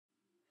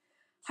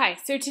Hi,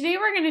 so today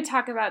we're going to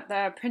talk about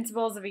the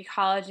principles of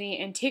ecology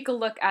and take a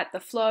look at the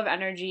flow of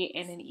energy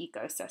in an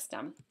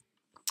ecosystem.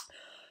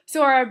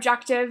 So our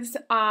objectives,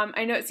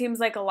 I know it seems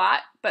like a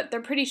lot, but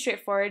they're pretty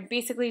straightforward.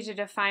 Basically to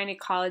define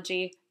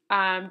ecology,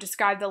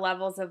 describe the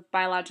levels of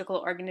biological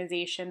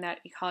organization that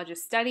ecologists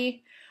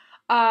study,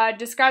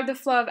 describe the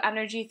flow of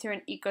energy through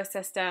an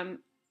ecosystem,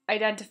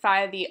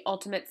 identify the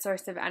ultimate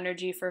source of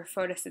energy for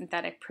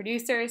photosynthetic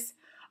producers,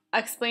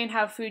 explain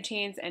how food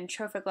chains and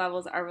trophic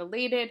levels are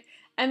related,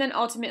 and then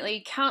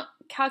ultimately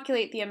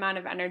calculate the amount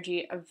of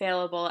energy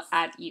available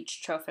at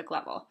each trophic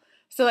level.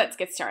 So let's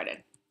get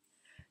started.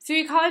 So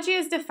ecology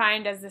is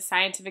defined as the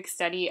scientific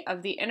study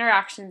of the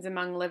interactions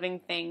among living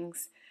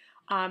things,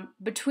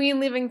 between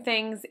living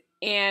things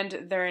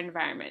and their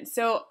environment.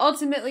 So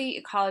ultimately,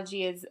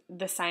 ecology is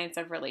the science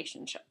of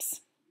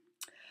relationships.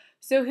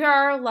 So here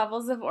are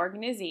levels of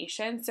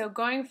organization. So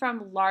going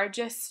from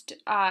largest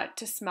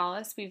to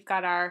smallest, we've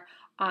got our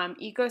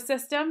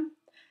ecosystem,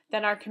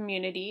 then our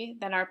community,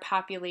 then our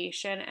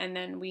population, and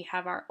then we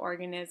have our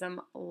organism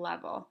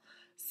level.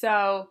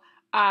 So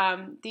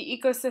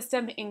the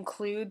ecosystem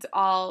includes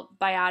all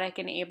biotic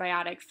and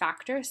abiotic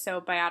factors.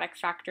 So biotic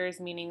factors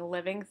meaning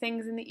living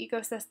things in the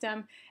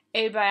ecosystem,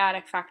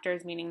 abiotic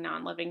factors meaning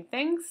non-living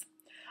things.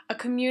 A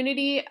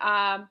community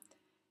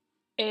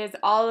is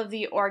all of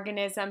the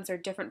organisms or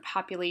different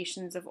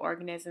populations of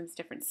organisms,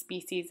 different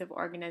species of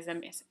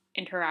organisms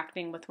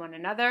interacting with one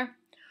another.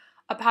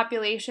 A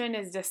population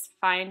is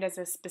defined as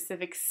a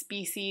specific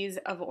species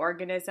of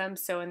organism.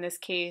 So in this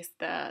case,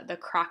 the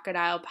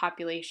crocodile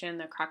population,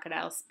 the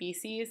crocodile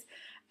species,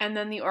 and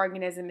then the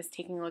organism is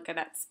taking a look at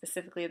that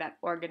specifically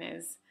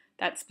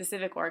that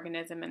specific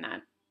organism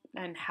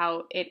and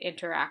how it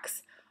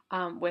interacts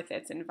with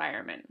its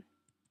environment.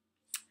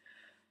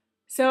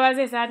 So as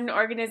I said, an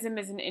organism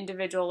is an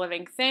individual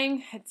living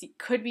thing. It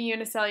could be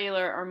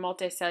unicellular or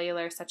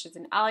multicellular, such as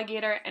an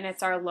alligator, and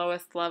it's our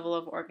lowest level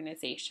of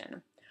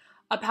organization.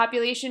 A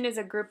population is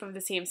a group of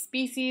the same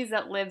species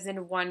that lives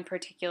in one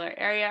particular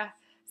area,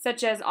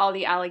 such as all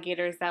the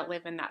alligators that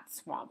live in that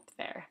swamp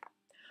there.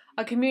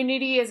 A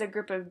community is a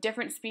group of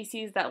different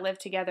species that live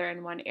together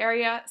in one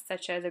area,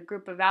 such as a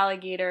group of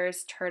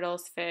alligators,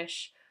 turtles,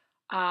 fish,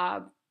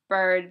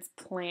 birds,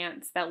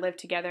 plants that live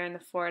together in the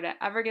Florida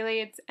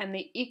Everglades. And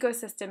the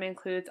ecosystem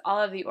includes all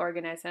of the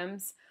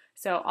organisms,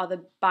 so all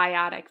the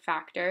biotic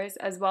factors,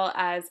 as well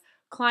as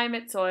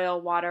climate, soil,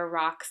 water,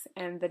 rocks,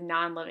 and the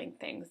non-living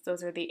things.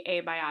 Those are the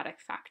abiotic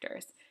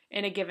factors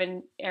in a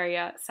given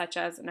area, such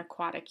as an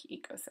aquatic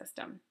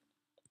ecosystem.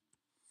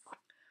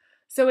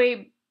 So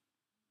a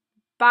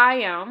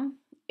biome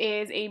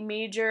is a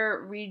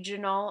major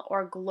regional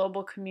or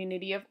global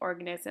community of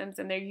organisms,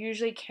 and they're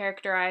usually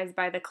characterized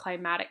by the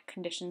climatic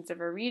conditions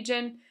of a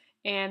region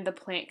and the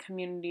plant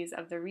communities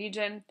of the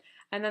region.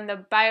 And then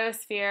the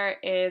biosphere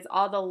is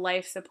all the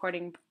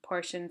life-supporting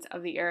portions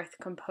of the earth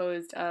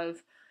composed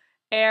of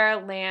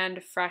air,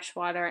 land, fresh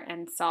water,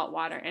 and salt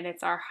water, and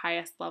it's our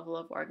highest level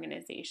of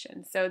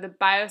organization. So the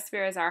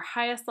biosphere is our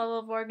highest level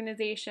of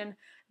organization,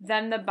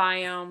 then the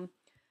biome,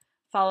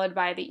 followed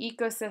by the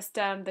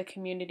ecosystem, the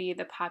community,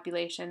 the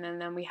population, and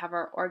then we have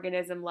our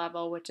organism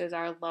level, which is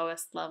our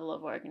lowest level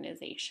of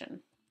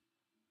organization.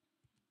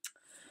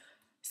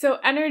 So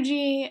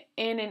energy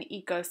in an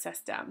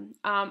ecosystem.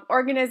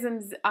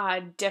 Organisms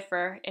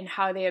differ in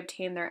how they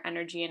obtain their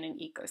energy in an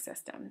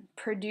ecosystem.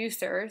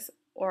 Producers,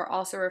 or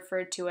also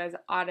referred to as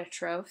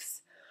autotrophs,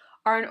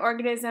 are an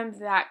organism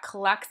that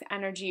collects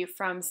energy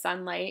from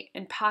sunlight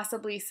and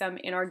possibly some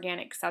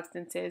inorganic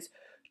substances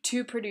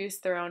to produce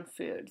their own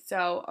food.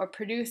 So a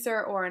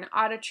producer or an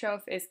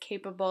autotroph is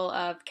capable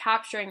of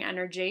capturing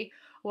energy,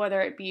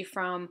 whether it be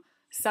from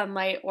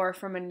sunlight or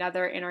from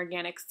another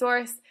inorganic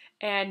source,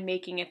 and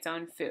making its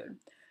own food.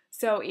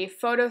 So a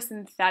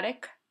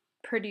photosynthetic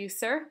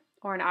producer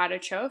or an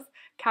autotroph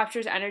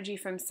captures energy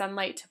from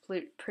sunlight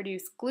to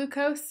produce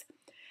glucose,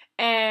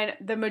 and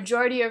the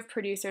majority of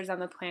producers on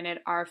the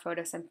planet are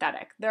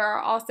photosynthetic. There are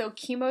also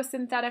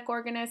chemosynthetic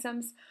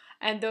organisms,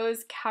 and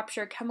those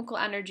capture chemical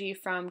energy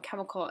from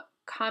chemical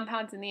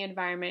compounds in the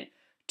environment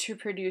to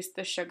produce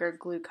the sugar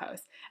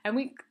glucose. And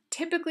we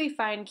typically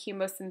find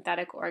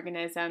chemosynthetic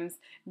organisms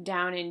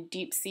down in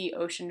deep sea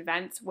ocean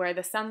vents where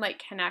the sunlight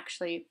can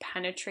actually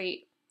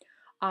penetrate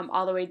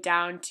all the way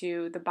down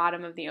to the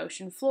bottom of the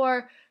ocean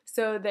floor.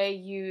 So they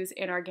use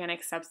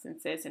inorganic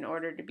substances in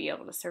order to be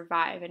able to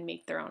survive and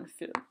make their own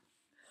food.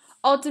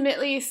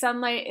 Ultimately,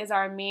 sunlight is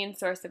our main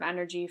source of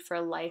energy for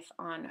life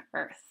on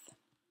Earth.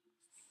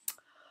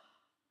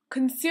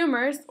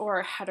 Consumers,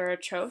 or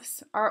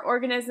heterotrophs, are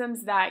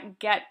organisms that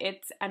get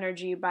its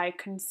energy by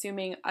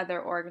consuming other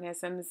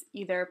organisms,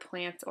 either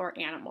plants or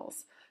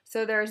animals.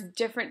 So there's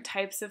different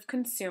types of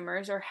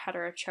consumers, or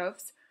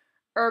heterotrophs.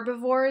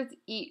 Herbivores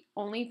eat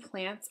only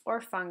plants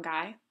or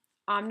fungi.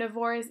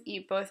 Omnivores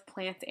eat both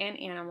plants and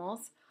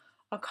animals.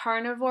 A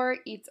carnivore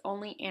eats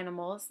only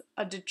animals.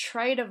 A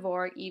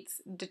detritivore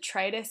eats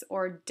detritus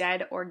or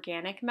dead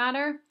organic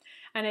matter.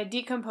 And a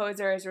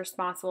decomposer is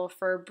responsible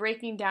for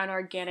breaking down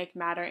organic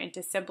matter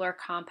into simpler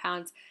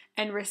compounds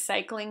and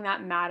recycling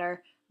that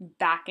matter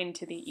back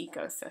into the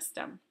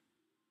ecosystem.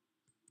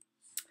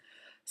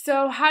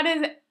 So how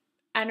does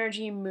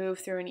energy move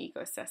through an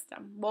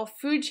ecosystem? Well,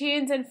 food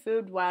chains and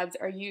food webs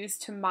are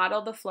used to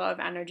model the flow of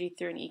energy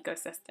through an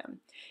ecosystem.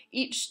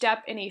 Each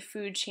step in a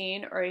food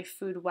chain or a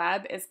food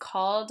web is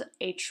called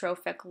a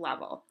trophic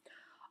level.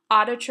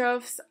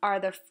 Autotrophs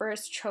are the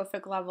first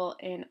trophic level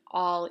in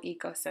all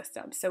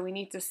ecosystems. So we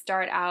need to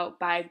start out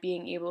by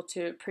being able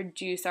to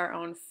produce our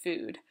own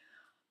food.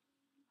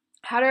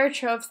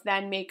 Heterotrophs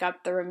then make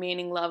up the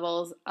remaining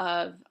levels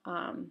of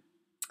an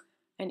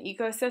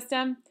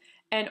ecosystem,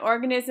 and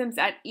organisms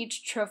at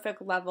each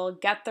trophic level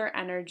get their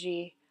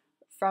energy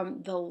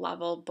from the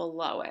level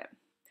below it.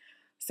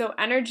 So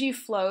energy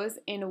flows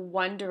in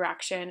one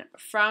direction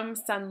from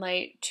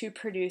sunlight to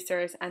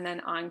producers and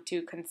then on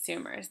to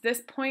consumers.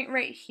 This point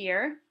right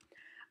here,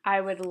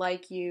 I would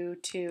like you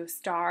to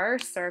star,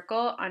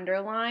 circle,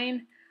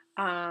 underline.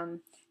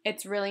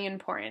 It's really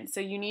important. So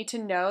you need to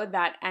know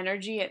that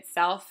energy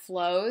itself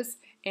flows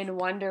in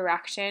one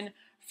direction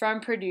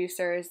from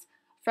producers,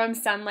 from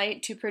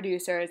sunlight to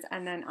producers,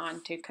 and then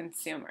on to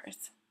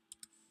consumers.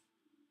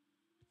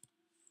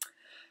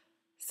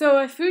 So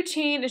a food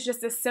chain is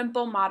just a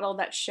simple model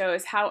that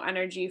shows how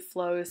energy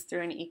flows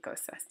through an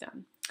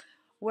ecosystem,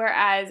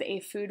 whereas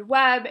a food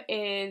web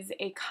is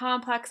a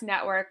complex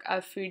network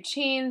of food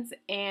chains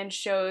and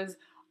shows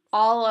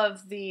all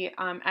of the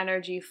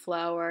energy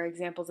flow or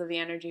examples of the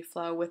energy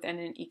flow within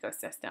an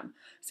ecosystem.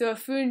 So a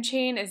food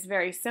chain is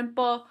very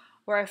simple,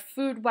 where a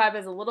food web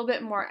is a little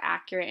bit more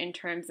accurate in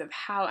terms of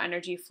how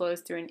energy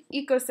flows through an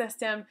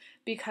ecosystem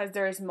because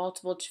there's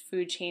multiple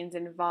food chains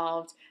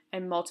involved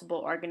and multiple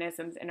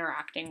organisms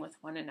interacting with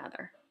one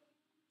another.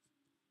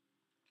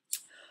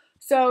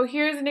 So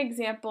here's an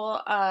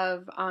example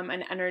of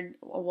an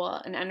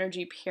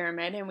energy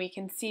pyramid, and we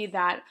can see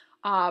that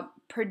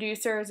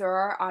producers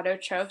or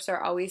autotrophs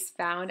are always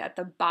found at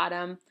the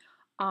bottom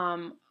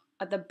of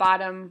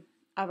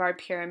our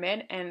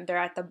pyramid, and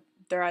they're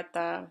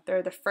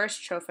the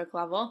first trophic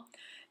level.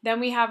 Then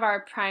we have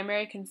our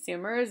primary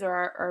consumers or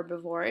our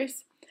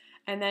herbivores.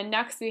 And then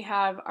next we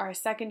have our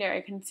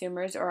secondary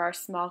consumers or our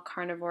small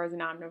carnivores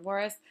and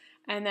omnivores.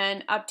 And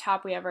then up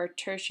top we have our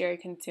tertiary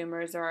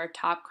consumers or our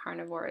top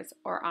carnivores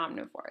or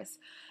omnivores.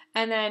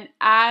 And then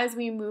as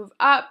we move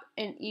up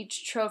in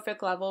each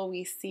trophic level,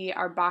 we see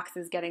our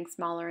boxes getting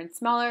smaller and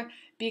smaller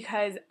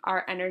because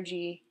our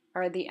energy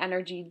or the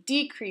energy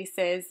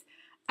decreases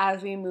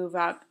as we move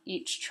up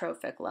each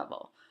trophic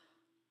level.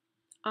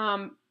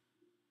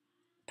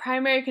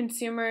 Primary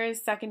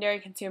consumers, secondary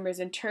consumers,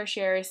 and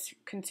tertiary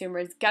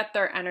consumers get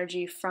their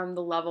energy from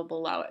the level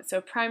below it.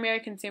 So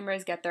primary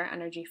consumers get their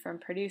energy from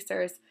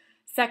producers,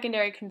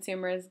 secondary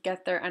consumers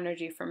get their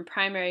energy from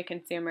primary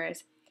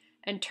consumers,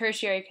 and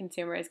tertiary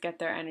consumers get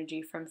their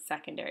energy from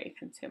secondary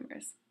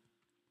consumers.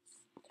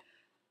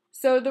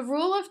 So the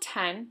rule of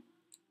 10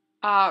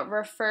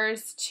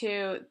 refers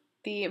to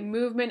the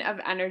movement of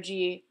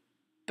energy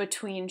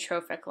between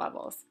trophic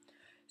levels.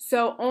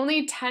 So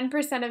only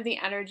 10% of the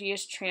energy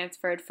is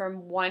transferred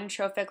from one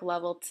trophic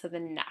level to the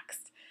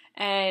next.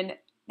 And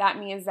that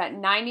means that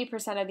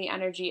 90% of the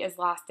energy is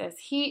lost as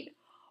heat,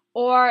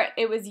 or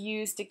it was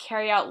used to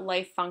carry out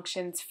life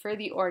functions for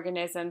the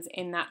organisms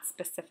in that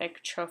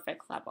specific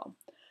trophic level.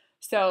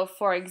 So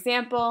for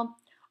example,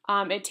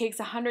 it takes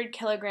 100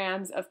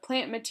 kilograms of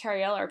plant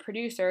material or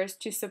producers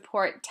to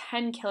support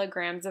 10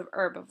 kilograms of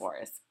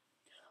herbivores.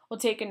 We'll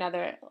take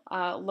another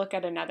look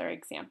at another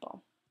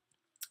example.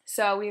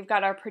 So we've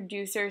got our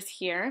producers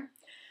here,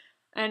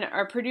 and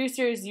our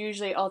producers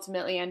usually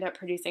ultimately end up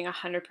producing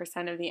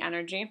 100% of the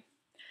energy.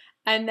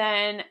 And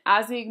then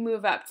as we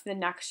move up to the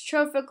next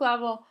trophic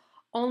level,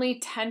 only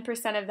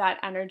 10% of that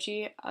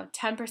energy,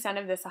 10%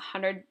 of this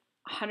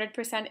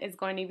 100% is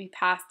going to be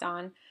passed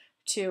on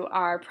to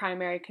our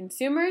primary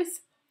consumers.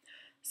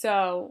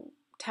 So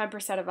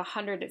 10% of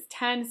 100 is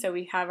 10, so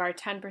we have our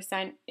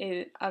 10%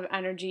 of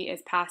energy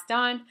is passed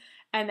on.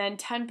 And then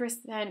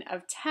 10%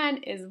 of 10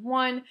 is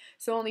 1,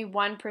 so only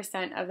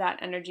 1% of that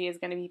energy is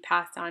going to be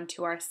passed on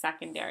to our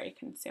secondary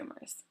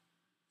consumers.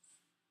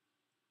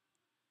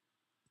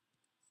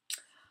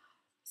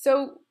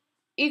 So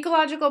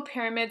ecological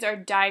pyramids are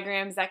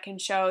diagrams that can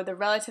show the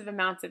relative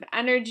amounts of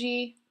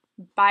energy,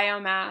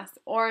 biomass,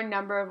 or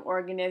number of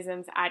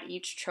organisms at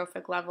each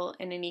trophic level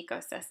in an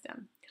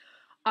ecosystem.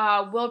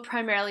 We'll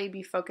primarily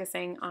be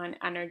focusing on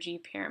energy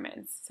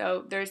pyramids.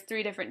 So there's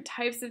 3 different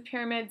types of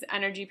pyramids: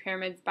 energy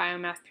pyramids,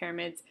 biomass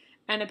pyramids,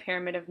 and a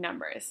pyramid of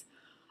numbers.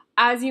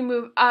 As you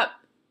move up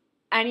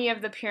any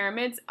of the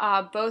pyramids,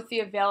 both the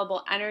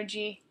available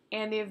energy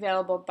and the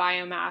available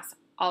biomass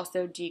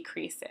also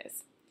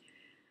decreases.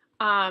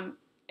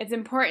 It's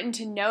important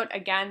to note,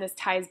 again, this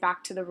ties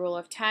back to the rule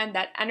of 10,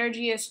 that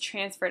energy is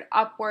transferred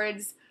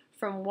upwards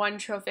from one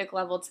trophic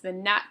level to the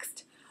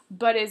next,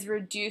 but is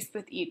reduced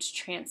with each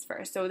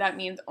transfer. So that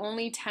means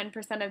only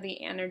 10% of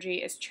the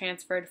energy is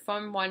transferred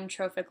from one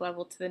trophic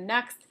level to the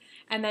next,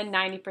 and then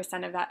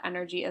 90% of that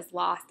energy is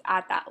lost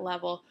at that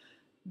level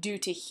due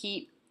to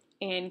heat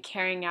and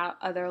carrying out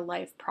other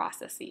life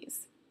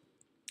processes.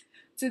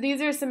 So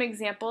these are some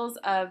examples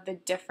of the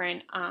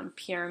different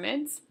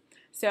pyramids.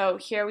 So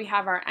here we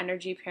have our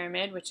energy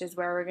pyramid, which is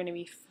where we're going to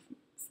be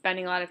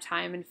spending a lot of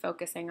time and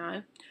focusing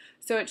on.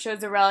 So it shows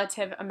the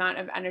relative amount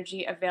of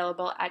energy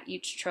available at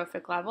each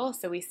trophic level.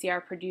 So we see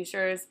our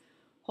producers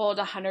hold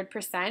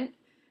 100%.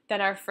 Then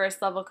our first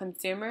level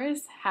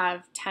consumers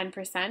have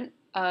 10%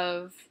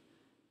 of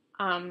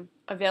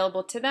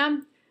available to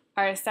them.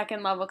 Our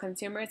second level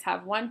consumers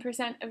have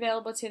 1%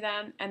 available to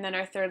them. And then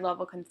our third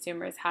level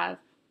consumers have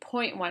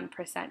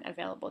 0.1%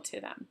 available to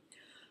them.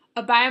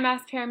 A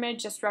biomass pyramid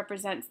just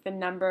represents the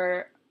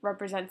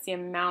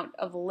amount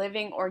of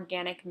living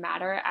organic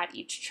matter at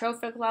each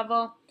trophic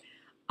level.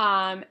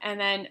 And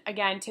then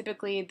again,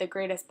 typically the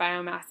greatest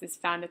biomass is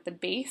found at the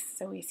base,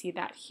 so we see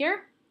that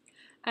here.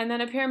 And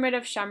then a pyramid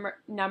of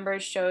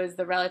numbers shows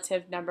the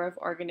relative number of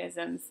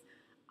organisms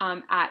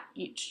at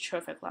each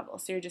trophic level.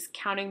 So you're just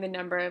counting the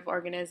number of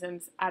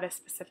organisms at a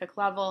specific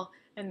level,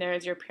 and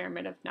there's your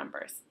pyramid of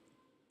numbers.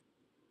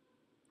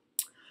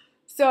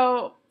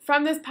 So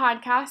from this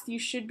podcast, you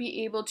should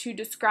be able to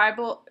describe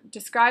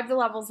the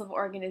levels of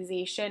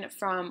organization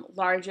from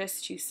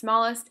largest to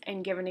smallest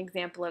and give an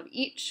example of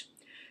each.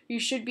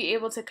 You should be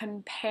able to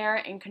compare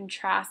and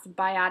contrast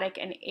biotic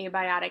and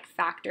abiotic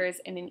factors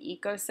in an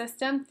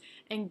ecosystem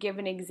and give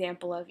an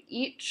example of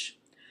each.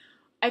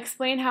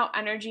 Explain how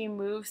energy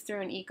moves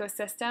through an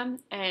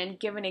ecosystem and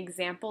give an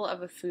example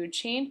of a food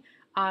chain.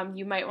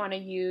 You might want to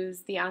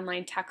use the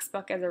online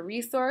textbook as a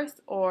resource,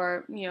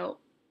 or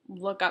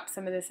look up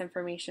some of this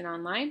information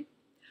online.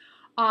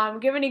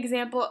 Give an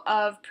example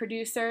of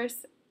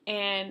producers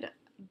and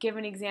give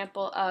an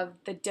example of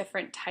the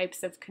different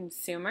types of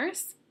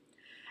consumers.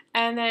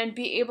 And then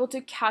be able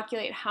to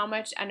calculate how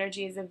much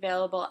energy is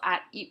available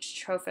at each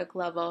trophic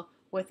level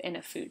within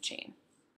a food chain.